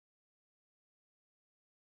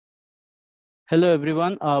Hello,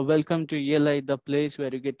 everyone. Welcome to ELI, the place where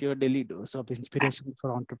you get your daily dose of inspiration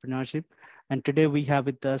for entrepreneurship. And today we have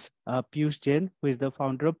with us Piyush Jain, who is the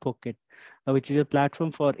founder of Pocket, which is a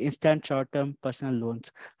platform for instant short-term personal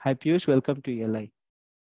loans. Hi, Piyush. Welcome to ELI.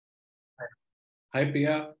 Hi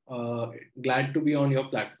Priya, glad to be on your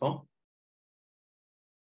platform.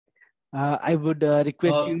 I would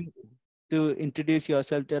request Uh, you to introduce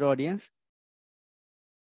yourself to our audience.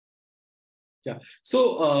 yeah,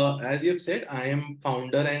 as you have said, I am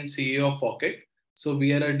founder and CEO of Pocket. So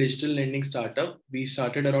we are a digital lending startup. We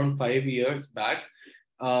started around 5 years back,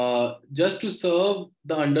 just to serve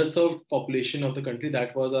the underserved population of the country.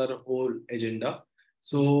 That was our whole agenda.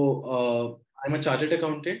 I'm a chartered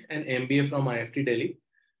accountant and MBA from IFT Delhi.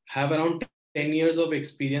 Have around 10 years of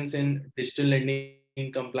experience in digital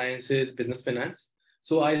lending, compliances, business finance.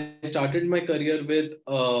 So I started my career with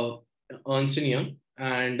Ernst and Young,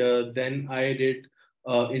 and then I did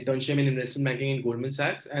internship in investment banking in Goldman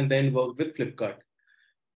Sachs, and then worked with Flipkart.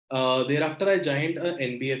 Thereafter, I joined a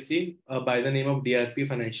NBFC by the name of DRP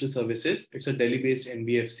Financial Services. It's a Delhi-based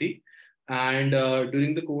NBFC, and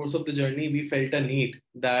during the course of the journey, we felt a need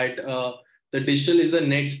that the digital is the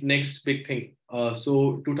next big thing.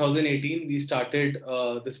 2018, we started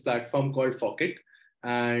this platform called Pocket,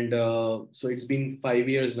 and so it's been 5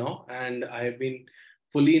 years now, and I have been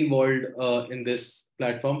fully involved in this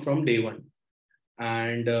platform from day one.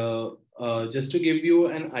 And just to give you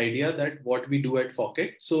an idea that what we do at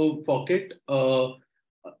Pocket. So Pocket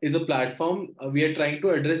is a platform. We are trying to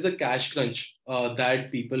address the cash crunch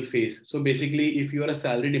that people face. So basically, if you are a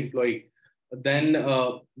salaried employee, then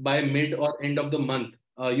by mid or end of the month,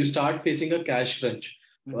 you start facing a cash crunch.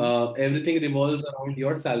 Everything revolves around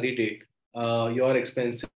your salary date, your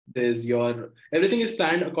expenses, your everything is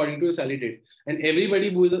planned according to a salary date. And everybody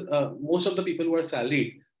who is most of the people who are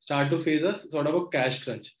salaried start to face a sort of a cash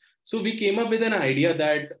crunch. So we came up with an idea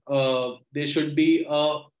that there should be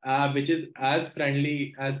a app which is as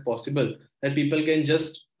friendly as possible, that people can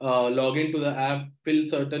just log into the app, fill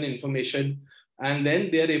certain information, and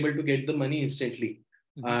then they are able to get the money instantly.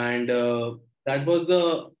 And that was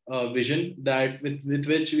the vision that with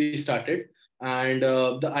which we started. And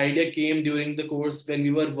the idea came during the course when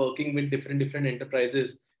we were working with different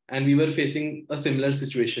enterprises, and we were facing a similar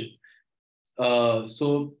situation.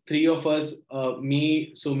 So three of us,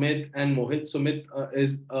 me, Sumit, and Mohit. Sumit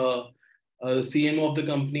is CMO of the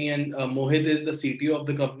company, and Mohit is the CTO of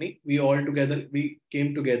the company. We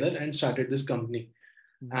came together and started this company.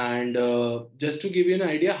 And just to give you an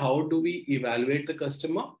idea, how do we evaluate the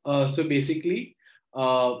customer? So basically,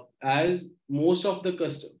 as most of the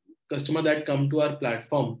customer that come to our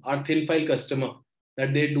platform are thin file customer,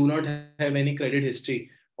 that they do not have any credit history,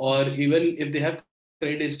 or even if they have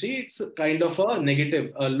credit history, it's kind of a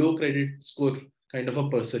negative, a low credit score kind of a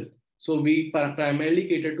person. So we primarily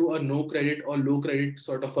cater to a no credit or low credit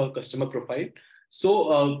sort of a customer profile.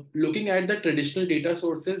 So looking at the traditional data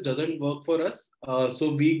sources doesn't work for us.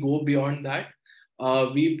 So we go beyond that.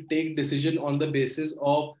 We take decision on the basis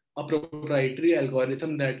of a proprietary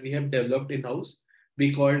algorithm that we have developed in house.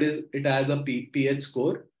 We called it as a PH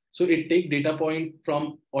score. So it take data point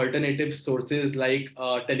from alternative sources like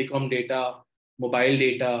telecom data, mobile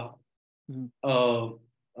data, uh,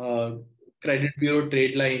 uh, credit bureau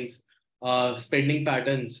trade lines, spending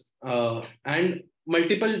patterns, and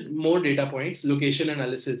multiple more data points, location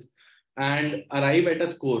analysis, and arrive at a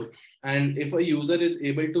score. And if a user is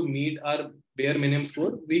able to meet our bare minimum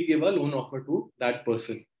score, we give a loan offer to that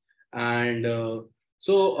person. And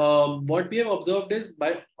what we have observed is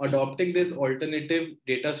by adopting this alternative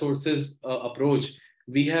data sources approach,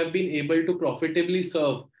 we have been able to profitably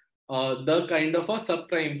serve the kind of a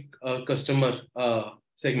subprime customer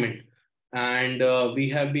segment. And we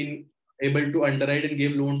have been able to underwrite and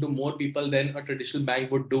give loan to more people than a traditional bank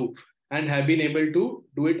would do, and have been able to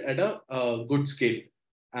do it at a good scale.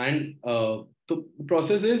 And the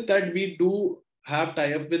process is that we do have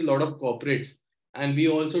tie-up with a lot of corporates, and we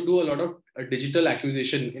also do a lot of digital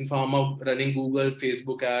acquisition in form of running Google,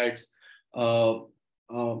 Facebook ads, uh,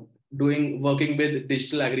 uh, doing working with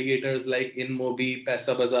digital aggregators like InMobi,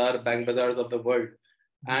 Paisabazaar, Bank Bazaars of the world,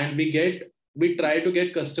 and we try to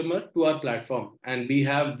get customer to our platform, and we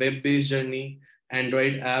have web-based journey,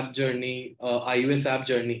 Android app journey, iOS app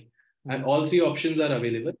journey, and all three options are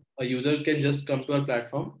available. A user can just come to our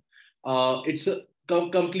platform. It's a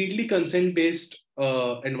completely consent-based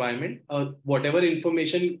environment. Whatever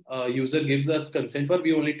information user gives us consent for,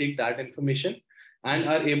 we only take that information and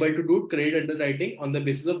are able to do credit underwriting on the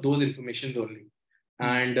basis of those informations only.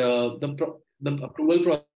 And the approval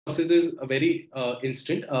process is very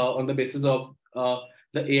instant on the basis of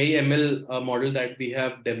the AI ML model that we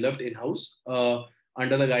have developed in-house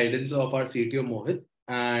under the guidance of our CTO Mohit,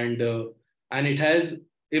 and it has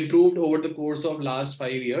improved over the course of last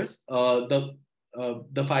 5 years. The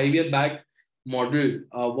 5 year back model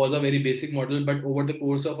was a very basic model, but over the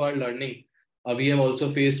course of our learning, we have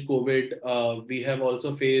also faced COVID. We have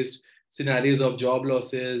also faced scenarios of job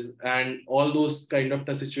losses and all those kind of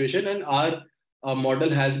the situation. And our model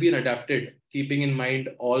has been adapted, keeping in mind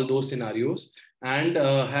all those scenarios, and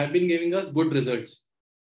have been giving us good results.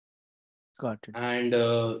 Got it. And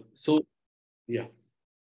yeah.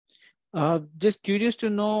 Just curious to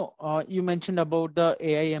know, you mentioned about the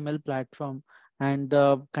AI ML platform and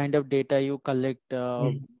the kind of data you collect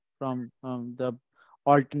from the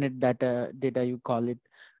alternate data you call it.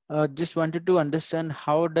 Just wanted to understand,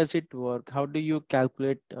 how does it work? How do you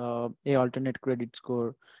calculate a alternate credit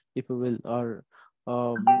score, if you will, or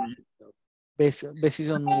basis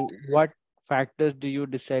on what factors do you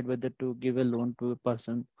decide whether to give a loan to a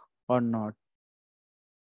person or not?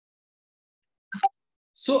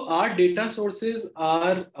 So our data sources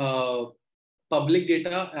are public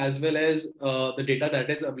data, as well as the data that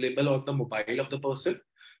is available on the mobile of the person.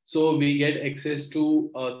 So we get access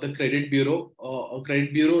to the credit bureau,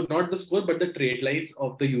 not the score, but the trade lines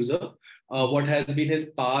of the user. What has been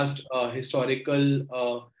his past historical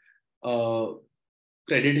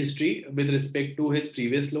credit history with respect to his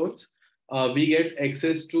previous loans. We get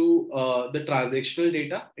access to the transactional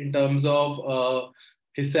data in terms of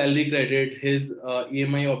his salary credit, his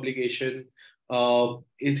EMI obligation.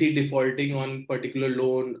 Is he defaulting on particular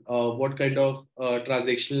loan? What kind of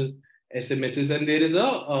transactional SMSs? And there is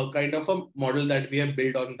a kind of a model that we have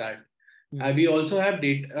built on that. We also have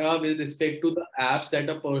data with respect to the apps that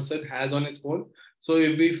a person has on his phone. So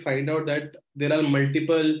if we find out that there are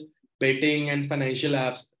multiple betting and financial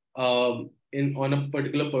apps on a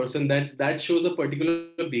particular person, that shows a particular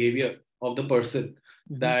behavior of the person,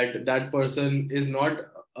 that person is not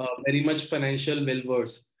very much financial well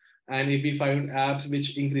versed. And if we find apps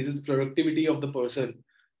which increases productivity of the person,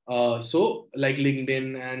 so like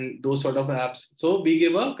LinkedIn and those sort of apps, so we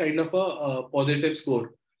give a kind of a positive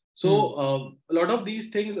score. So a lot of these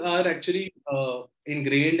things are actually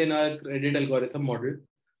ingrained in our credit algorithm model,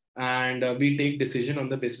 and we take decision on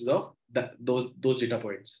the basis of those data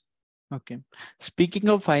points. Okay. Speaking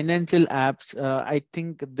of financial apps, I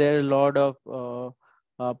think there are a lot of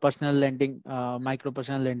personal lending, micro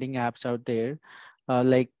personal lending apps out there,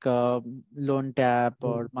 like Loan Tap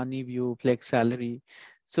or MoneyView, Flex Salary.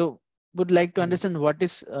 So would like to understand what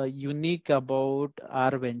is unique about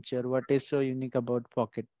our venture. What is so unique about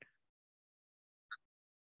Pocket?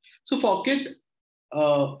 So Pocket,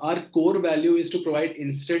 our core value is to provide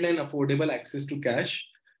instant and affordable access to cash.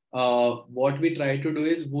 What we try to do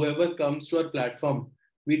is, whoever comes to our platform,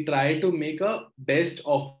 we try to make a best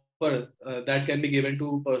offer that can be given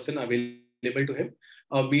to person available to him.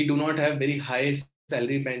 We do not have very high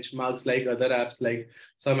salary benchmarks like other apps. Like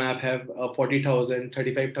some app have 40,000,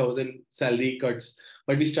 35,000 salary cuts,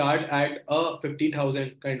 but we start at a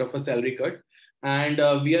 50,000 kind of a salary cut. And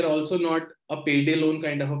we are also not a payday loan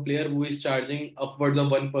kind of a player who is charging upwards of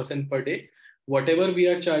 1% per day. Whatever we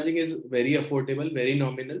are charging is very affordable, very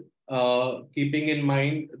nominal, keeping in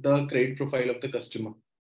mind the credit profile of the customer.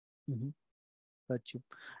 Got you.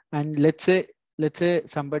 And let's say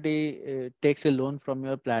somebody takes a loan from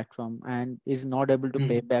your platform and is not able to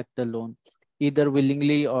pay back the loan, either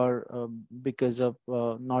willingly or because of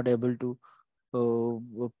not able to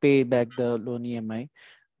pay back the loan EMI.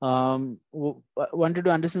 Wanted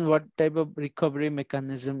to understand what type of recovery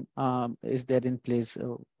mechanism is there in place?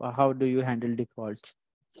 How do you handle defaults?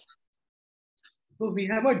 So we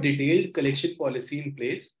have a detailed collection policy in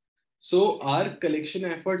place. So our collection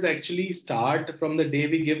efforts actually start from the day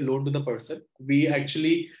we give loan to the person. We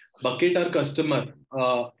actually bucket our customer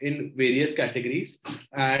in various categories,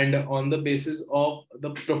 and on the basis of the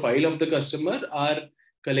profile of the customer, our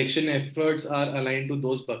collection efforts are aligned to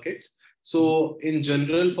those buckets. So in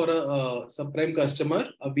general, for a subprime customer,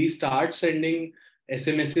 we start sending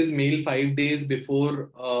SMSs, mail 5 days before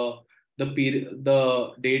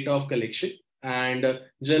the date of collection. And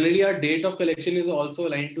generally, our date of collection is also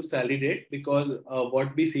aligned to salary date, because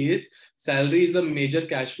what we see is salary is the major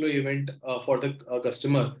cash flow event for the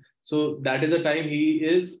customer. So that is the time he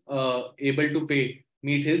is able to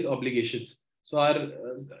meet his obligations. So our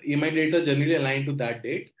EMI dates are generally aligned to that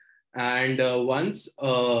date. And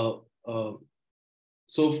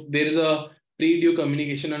so there is a pre-due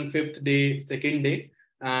communication on 5th day, 2nd day,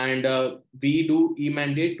 and we do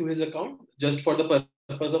e-mandate to his account just for the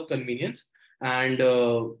purpose of convenience. And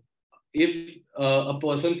if a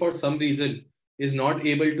person for some reason is not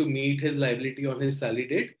able to meet his liability on his salary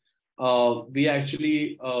date, we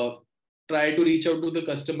actually try to reach out to the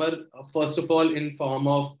customer, first of all, in form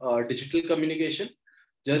of digital communication,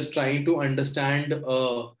 just trying to understand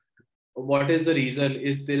what is the reason.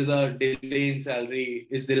 Is there is a delay in salary?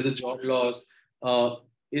 Is there is a job loss?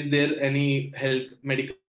 Is there any health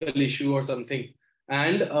medical issue or something?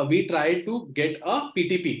 And we try to get a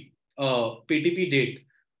PTP date.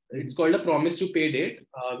 It's called a promise to pay date.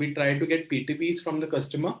 We try to get PTPs from the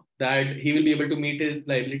customer that he will be able to meet his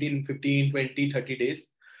liability in 15, 20, 30 days.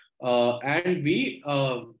 And we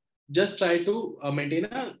just try to maintain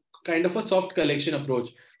a kind of a soft collection approach,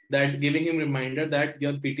 that giving him reminder that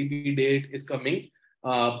your PTP date is coming.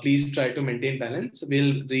 Please try to maintain balance.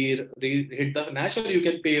 We'll hit the Nash, or you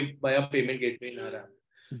can pay via payment gateway in our app.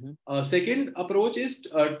 Second approach is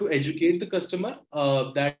to educate the customer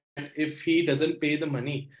that if he doesn't pay the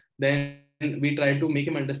money, then we try to make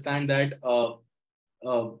him understand that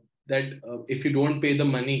if you don't pay the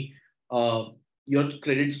money, your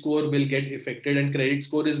credit score will get affected. And credit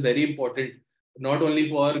score is very important, not only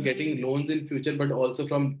for getting loans in future, but also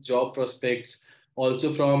from job prospects,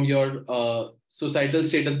 also from your societal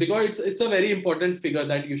status, because it's a very important figure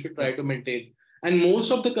that you should try to maintain. And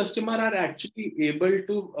most of the customer are actually able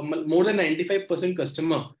to, more than 95%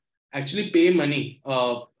 customer actually pay money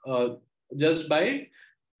just by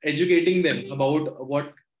educating them about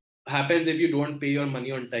what happens if you don't pay your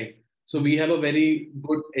money on time. So we have a very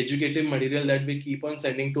good educative material that we keep on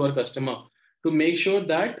sending to our customer to make sure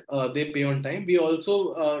that they pay on time. We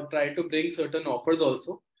also try to bring certain offers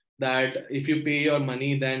also, that if you pay your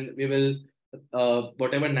money, then we will,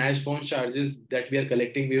 whatever Nash bounce charges that we are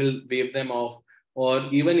collecting, we will waive them off. Or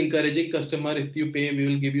even encouraging customer, if you pay, we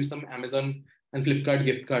will give you some Amazon and Flipkart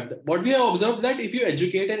gift card. What we have observed, that if you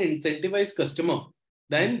educate and incentivize customer,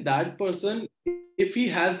 then that person, if he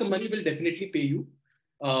has the money, will definitely pay you.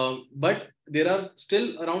 But there are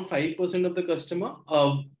still around 5% of the customer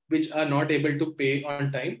which are not able to pay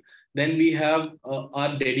on time. Then we have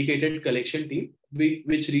our dedicated collection team,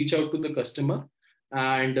 which reach out to the customer,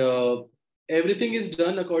 and everything is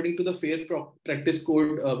done according to the fair practice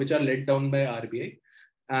code, which are laid down by RBI.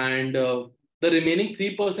 And the remaining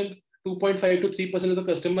 3%, 2.5 to 3% of the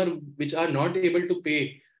customer which are not able to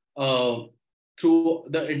pay through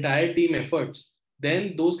the entire team efforts,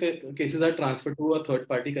 then those cases are transferred to a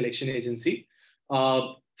third-party collection agency.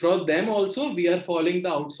 For them also, we are following the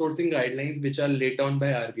outsourcing guidelines which are laid down by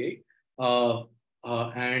RBI.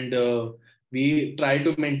 And we try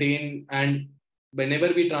to maintain, and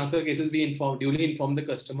whenever we transfer cases, we duly inform the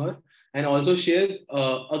customer, and also share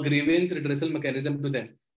a grievance redressal mechanism to them.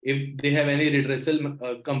 If they have any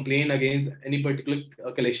redressal complaint against any particular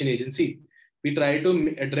collection agency, we try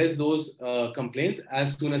to address those complaints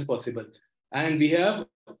as soon as possible. And we have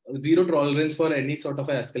zero tolerance for any sort of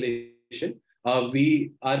escalation.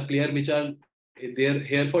 We are player which are they're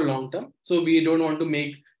here for long term, so we don't want to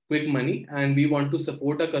make quick money, and we want to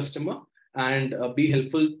support a customer and be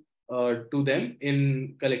helpful to them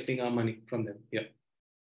in collecting our money from them. Yeah.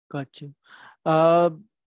 Got you.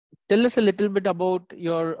 Tell us a little bit about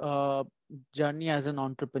your journey as an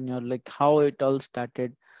entrepreneur, like how it all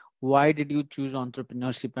started. Why did you choose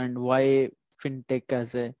entrepreneurship, and why fintech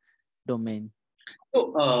as a domain?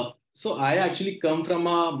 So I actually come from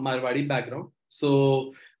a Marwadi background.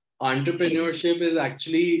 So entrepreneurship is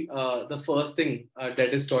actually the first thing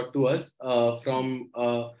that is taught to us from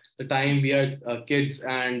the time we are kids.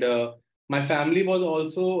 And my family was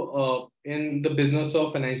also in the business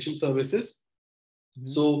of financial services. Mm-hmm.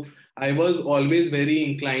 So I was always very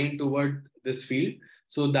inclined toward this field.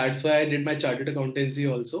 So that's why I did my chartered accountancy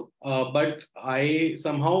also. But I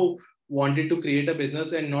somehow wanted to create a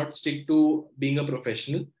business and not stick to being a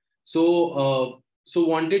professional. So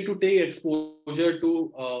wanted to take exposure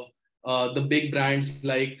to the big brands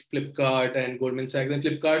like Flipkart and Goldman Sachs. And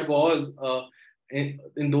Flipkart was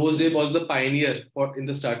in those days was the pioneer in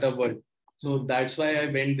the startup world. So that's why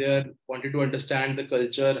I went there, wanted to understand the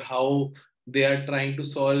culture, how they are trying to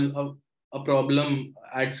solve a problem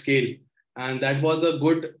at scale. And that was a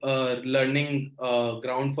good learning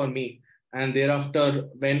ground for me. And thereafter,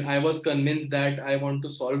 when I was convinced that I want to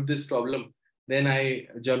solve this problem, then I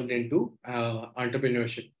jumped into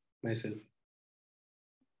entrepreneurship myself.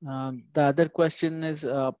 The other question is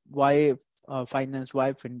why finance,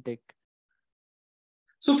 why fintech?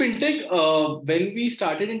 So fintech, when we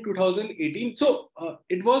started in 2018, so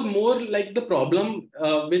it was more like the problem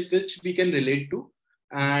with which we can relate to.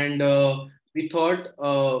 And we thought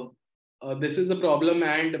this is a problem,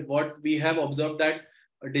 and what we have observed that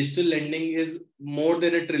digital lending is more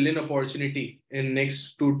than $1 trillion opportunity in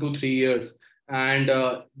next 2 to 3 years. And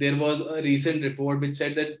there was a recent report which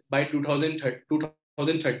said that by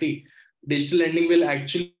 2030, digital lending will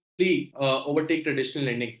actually overtake traditional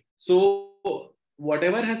lending. So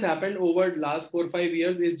whatever has happened over last 4 5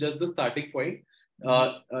 years is just the starting point.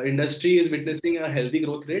 Industry is witnessing a healthy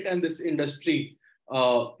growth rate, and this industry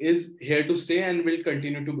is here to stay and will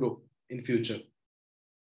continue to grow in future.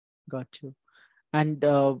 Got you. And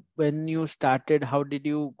when you started, how did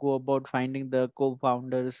you go about finding the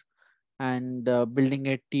co-founders and building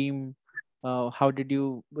a team? How did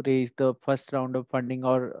you raise the first round of funding,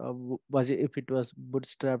 or was it, if it was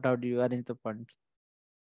bootstrapped, how do you arrange the funds?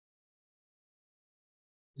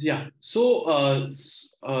 Yeah. So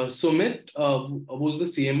Sumit, who's the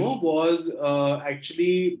CMO, was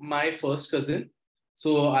actually my first cousin.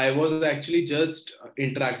 So I was actually just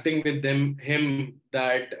interacting with him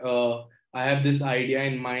that I have this idea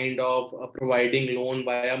in mind of providing loan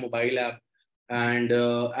via mobile app. And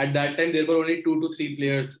at that time, there were only 2 to 3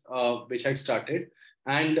 players which had started.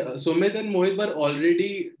 And Sumit and Mohit were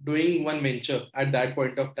already doing one venture at that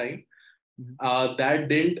point of time that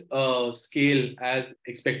didn't scale as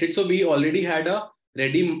expected. So we already had a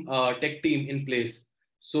ready tech team in place.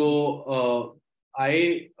 So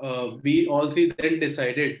we all three then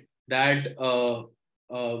decided that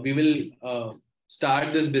we will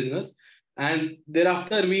start this business, and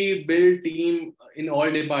thereafter we build team in all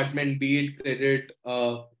department, be it credit,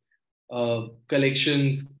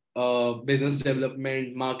 collections, business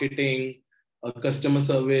development, marketing, customer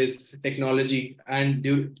service, technology, and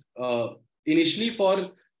initially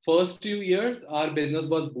for first 2 years, our business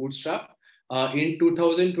was bootstrapped. In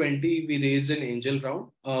 2020, we raised an angel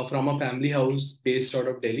round from a family house based out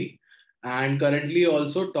of Delhi, and currently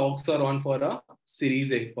also talks are on for a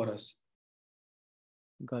Series A for us.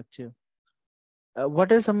 Got you.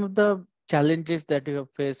 What are some of the challenges that you have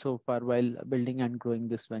faced so far while building and growing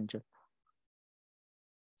this venture?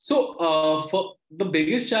 So, for the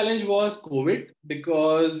biggest challenge was COVID,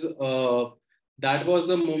 because that was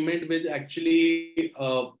the moment which actually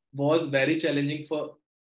was very challenging for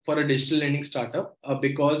a digital lending startup,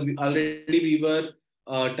 because we were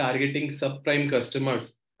targeting subprime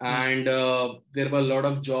customers, and there were a lot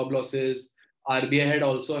of job losses. RBI had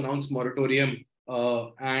also announced moratorium,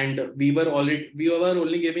 and we were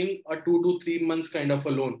only giving a 2 to 3 months kind of a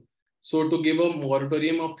loan. So to give a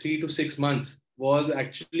moratorium of 3 to 6 months was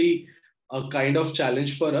actually a kind of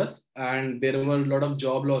challenge for us, and there were a lot of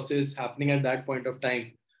job losses happening at that point of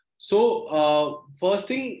time. So first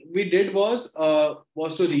thing we did was to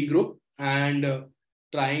regroup and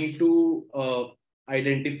trying to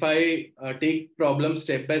identify, take problems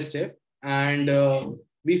step by step, and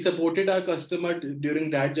we supported our customer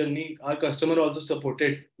during that journey. Our customer also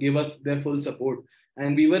supported, gave us their full support,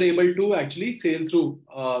 and we were able to actually sail through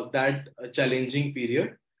that challenging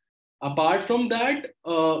period. Apart from that,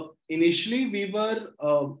 initially we were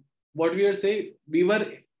what we are saying, we were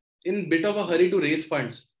in bit of a hurry to raise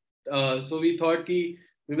funds. So we thought ki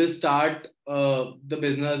we will start the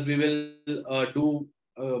business, we will do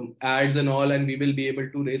ads and all, and we will be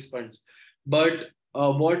able to raise funds. But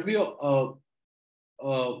what we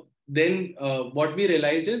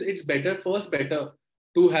realized is it's better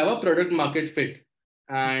to have a product market fit.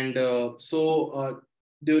 And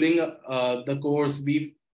during the course,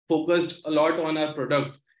 we focused a lot on our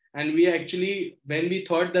product, and we actually, when we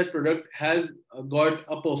thought that product has got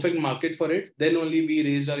a perfect market for it, then only we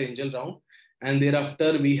raised our angel round, and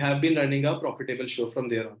thereafter we have been running a profitable show from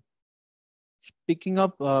there on. Speaking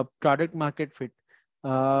of product market fit,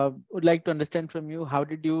 would like to understand from you, how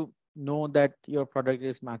did you know that your product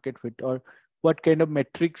is market fit, or what kind of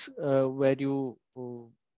metrics were you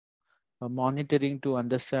monitoring to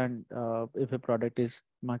understand if a product is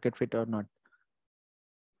market fit or not?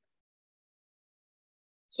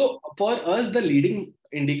 So for us, the leading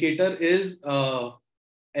indicator is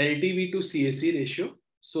LTV to CAC ratio.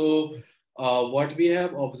 So what we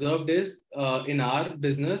have observed is in our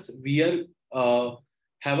business, we are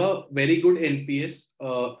have a very good NPS,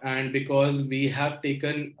 and because we have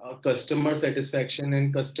taken customer satisfaction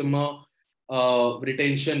and customer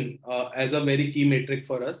retention as a very key metric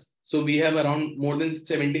for us. So we have around more than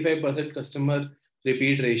 75% customer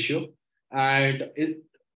repeat ratio, and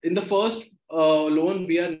in the first loan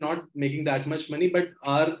we are not making that much money, but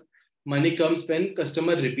our money comes when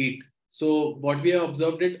customer repeat. So what we have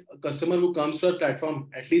observed is a customer who comes to our platform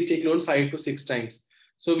at least take loan 5 to 6 times.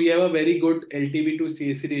 So we have a very good LTV to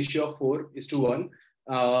CAC ratio of 4:1,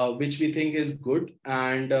 which we think is good,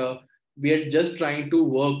 and we are just trying to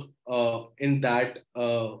work in that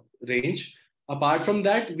range. Apart from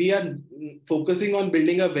that, we are focusing on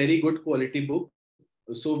building a very good quality book.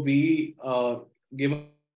 So we give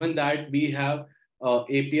a that we have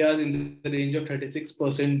APRs in the range of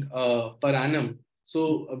 36% per annum.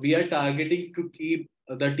 So we are targeting to keep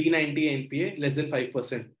the T90 NPA less than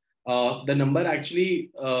 5%. The number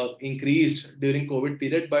actually increased during COVID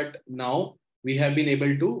period, but now we have been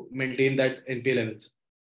able to maintain that NPA levels.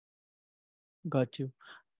 Got you.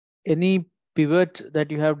 Any pivots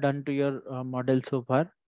that you have done to your model so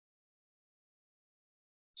far?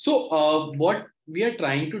 So what we are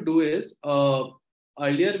trying to do is,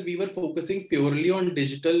 earlier we were focusing purely on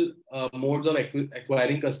digital modes of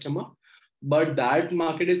acquiring customer, but that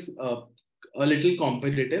market is a little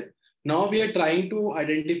competitive. Now we are trying to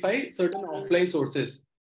identify certain offline sources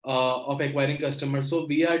of acquiring customers. So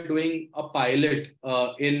we are doing a pilot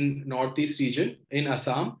in Northeast region in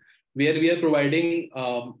Assam, where we are providing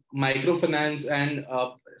microfinance and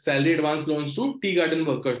salary advance loans to tea garden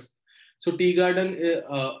workers. So tea garden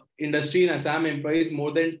industry in Assam employs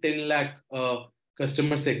more than 10 lakh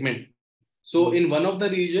customer segment. So in one of the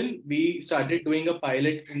region, we started doing a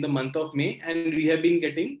pilot in the month of May, and we have been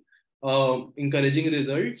getting encouraging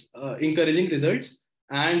results.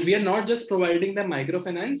 And we are not just providing them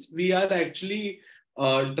microfinance; we are actually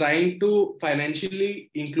trying to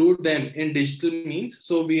financially include them in digital means.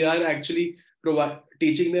 So we are actually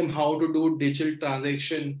teaching them how to do digital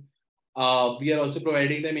transaction. We are also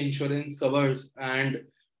providing them insurance covers and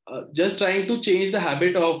just trying to change the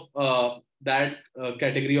habit of that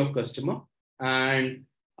category of customer. And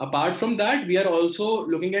apart from that, we are also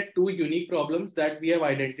looking at two unique problems that we have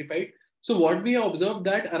identified. So what we have observed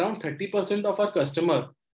that around 30% of our customer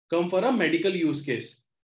come for a medical use case.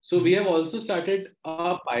 So we have also started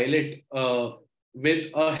a pilot with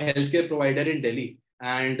a healthcare provider in Delhi,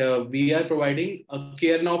 and we are providing a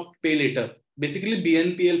care now, pay later, basically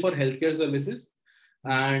BNPL for healthcare services,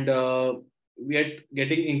 and we are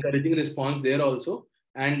getting encouraging response there also.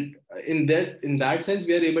 And in that sense,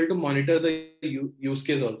 we are able to monitor the use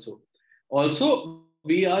case also. Also,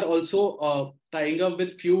 we are also tying up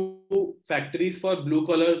with few factories for blue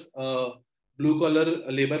collar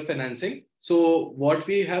labor financing. So what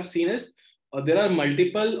we have seen is there are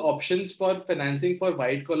multiple options for financing for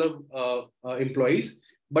white collar employees,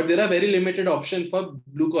 but there are very limited options for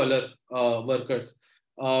blue collar workers.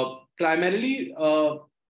 Primarily,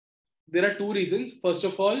 there are two reasons. First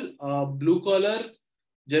of all, blue collar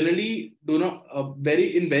generally do not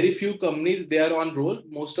in very few companies they are on roll.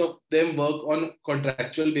 Most of them work on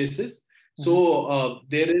contractual basis. So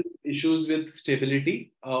there is issues with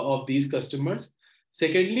stability of these customers.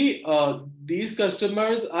 Secondly, these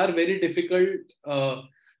customers are very difficult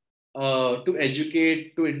to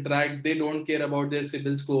educate, to interact. They don't care about their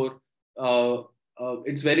CIBIL score.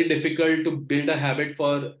 It's very difficult to build a habit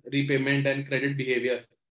for repayment and credit behavior.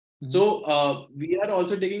 So we are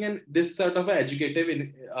also taking this sort of educative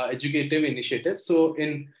initiative. So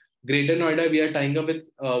in Greater Noida, we are tying up with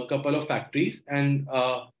a couple of factories, and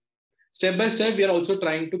step by step, we are also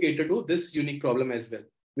trying to cater to this unique problem as well,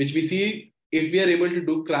 which we see if we are able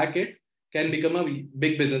to crack it, can become a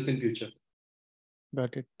big business in future.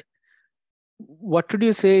 Got it. What would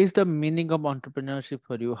you say is the meaning of entrepreneurship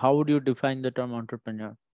for you? How would you define the term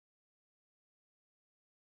entrepreneur?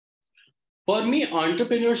 For me,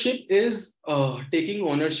 entrepreneurship is taking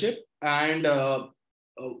ownership and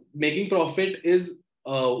making profit is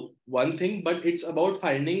one thing, but it's about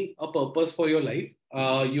finding a purpose for your life.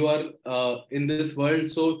 You are in this world,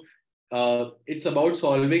 so it's about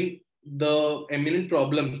solving the eminent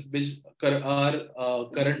problems which our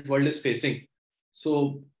current world is facing.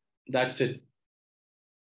 So that's it.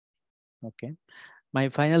 Okay. My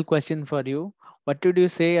final question for you: what would you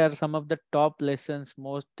say are some of the top lessons,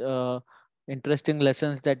 most interesting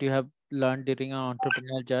lessons that you have learned during our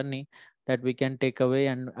entrepreneurial journey that we can take away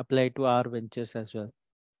and apply to our ventures as well?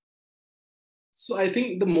 So I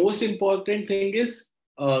think the most important thing is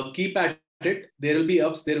keep at it. There will be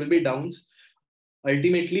ups, there will be downs.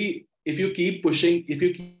 Ultimately, if you keep pushing, if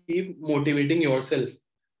you keep motivating yourself,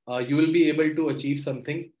 you will be able to achieve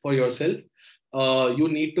something for yourself. You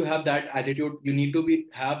need to have that attitude. You need to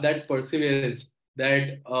have that perseverance.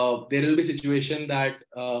 That there will be situation that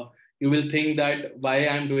you will think that why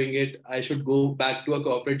I'm doing it, I should go back to a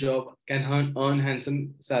corporate job, can earn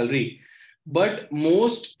handsome salary. But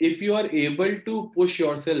most, if you are able to push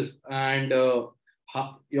yourself and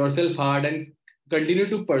yourself hard and continue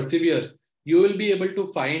to persevere, you will be able to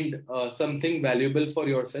find something valuable for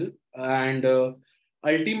yourself. And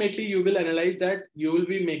ultimately, you will analyze that you will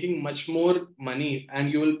be making much more money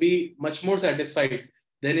and you will be much more satisfied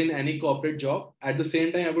than in any corporate job. At the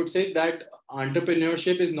same time, I would say that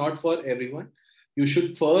entrepreneurship is not for everyone. You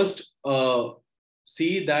should first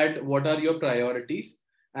see that what are your priorities.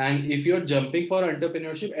 And if you're jumping for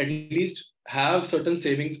entrepreneurship, at least have certain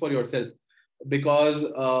savings for yourself, because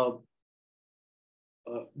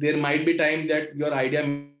there might be time that your idea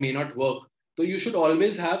may not work. So you should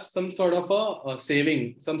always have some sort of a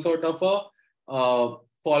saving, some sort of a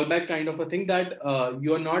fallback kind of a thing, that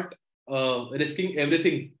you are not risking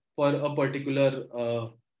everything for a particular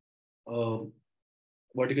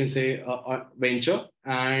what you can say venture.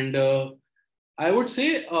 And I would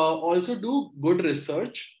say also do good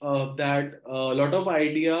research, that a lot of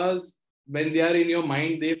ideas, when they are in your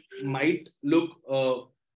mind, they might look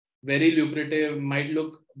very lucrative, might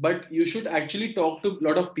look, but you should actually talk to a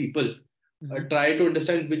lot of people. Try to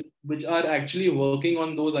understand which are actually working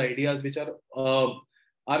on those ideas, which are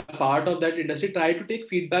part of that industry. Try to take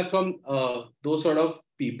feedback from those sort of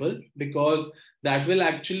people, because that will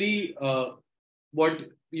actually what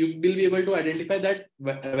you will be able to identify that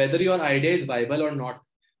whether your idea is viable or not,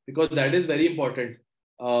 because that is very important.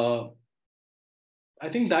 uh, I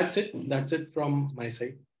think that's it from my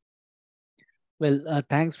side. Well,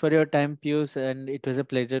 thanks for your time, Pius, and it was a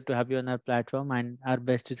pleasure to have you on our platform, and our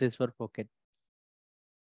best wishes for Pocket.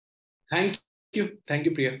 Thank you,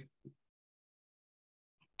 Priya.